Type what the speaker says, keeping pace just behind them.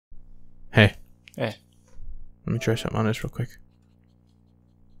Hey. Hey. Let me try something on this real quick.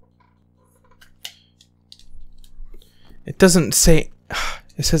 It doesn't say...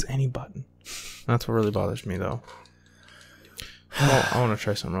 It says any button. That's what really bothers me, though. Well, I want to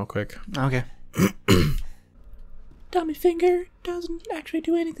try something real quick. Okay. Dummy finger doesn't actually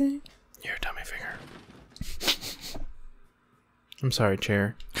do anything. You're a dummy finger. I'm sorry,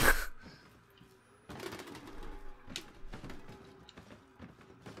 chair.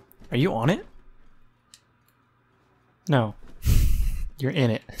 Are you on it? No. You're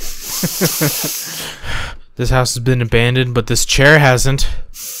in it. This house has been abandoned, but this chair hasn't.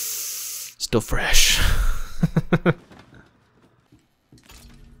 Still fresh.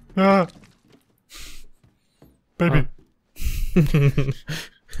 Ah. Baby.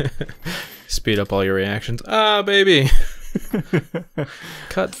 Speed up all your reactions. Ah, baby.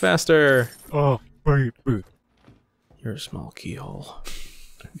 Cut faster. Oh, baby. You're a small keyhole.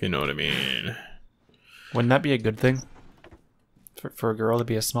 If you know what I mean. Wouldn't that be a good thing? For a girl to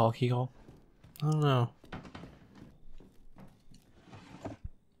be a small keyhole? I don't know.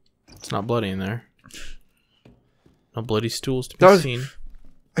 It's not bloody in there. No bloody stools to be seen.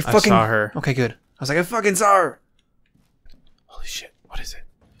 I saw her. Okay, good. I was like, I fucking saw her. Holy shit. What is it?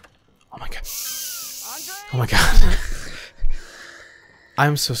 Oh my god. Oh my god.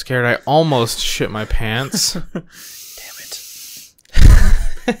 I'm so scared. I almost shit my pants. Damn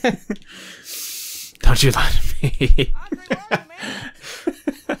it. Don't you lie to me.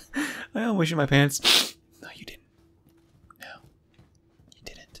 I almost shit my pants. No, you didn't. No, you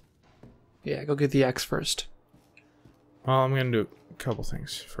didn't. Yeah, go get the X first. Well, I'm gonna do a couple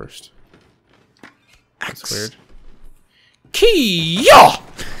things first. That's weird. Key-yaw!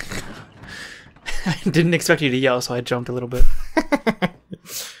 I didn't expect you to yell, so I jumped a little bit.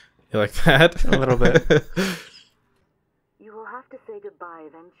 You like that? A little bit. You will have to say goodbye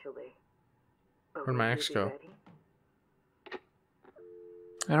eventually. But Where'd my will ex you be go? ready?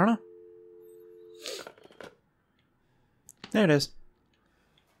 I don't know. There it is.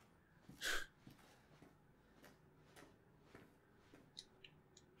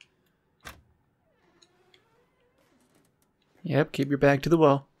 Yep, keep your back to the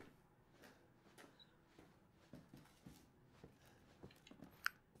wall.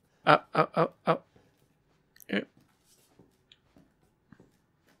 Up, up, up, up. Yep.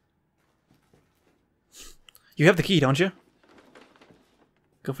 You have the key, don't you?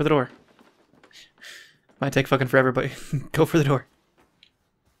 Go for the door. Might take fucking forever, but go for the door.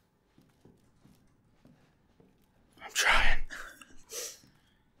 I'm trying.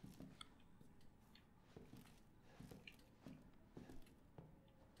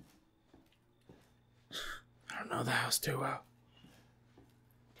 I don't know the house too well.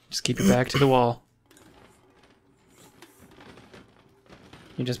 Just keep your back to the wall.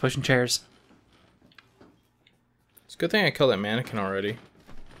 You're just pushing chairs. It's a good thing I killed that mannequin already.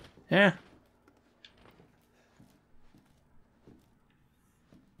 Yeah.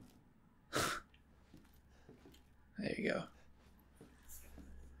 There you go.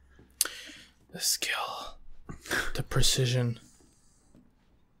 The skill. The precision.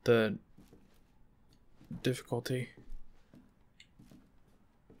 The difficulty.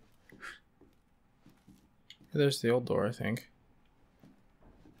 There's the old door, I think.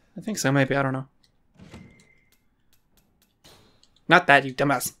 I think so, maybe. I don't know. Not that, you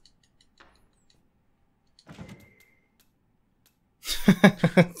dumbass.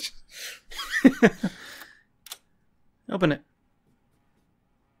 Open it.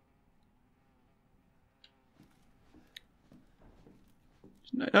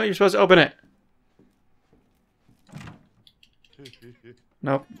 No, you're supposed to open it.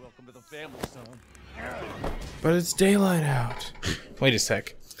 Nope. Welcome to the family, son. But it's daylight out. Wait a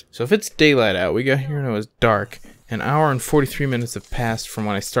sec. So if it's daylight out, we got here and it was dark. An hour and 43 minutes have passed from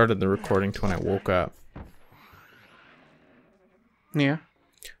when I started the recording to when I woke up. Yeah.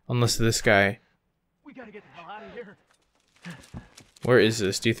 Unless this guy... We gotta get the hell out of here. Where is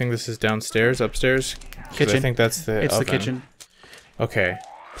this? Do you think this is downstairs, upstairs? 'Cause Kitchen. I think that's the It's oven. the kitchen. Okay.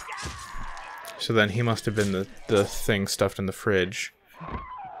 So then he must have been the thing stuffed in the fridge.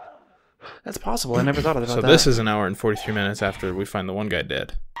 That's possible. I never thought about that. So this is an hour and 43 minutes after we find the one guy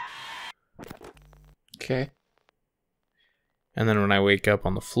dead. Okay. And then when I wake up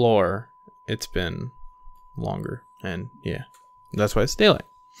on the floor, it's been longer. And yeah, that's why it's daylight.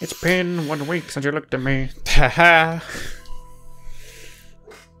 It's been 1 week since you looked at me. Haha.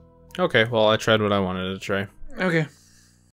 Okay, well, I tried what I wanted to try. Okay.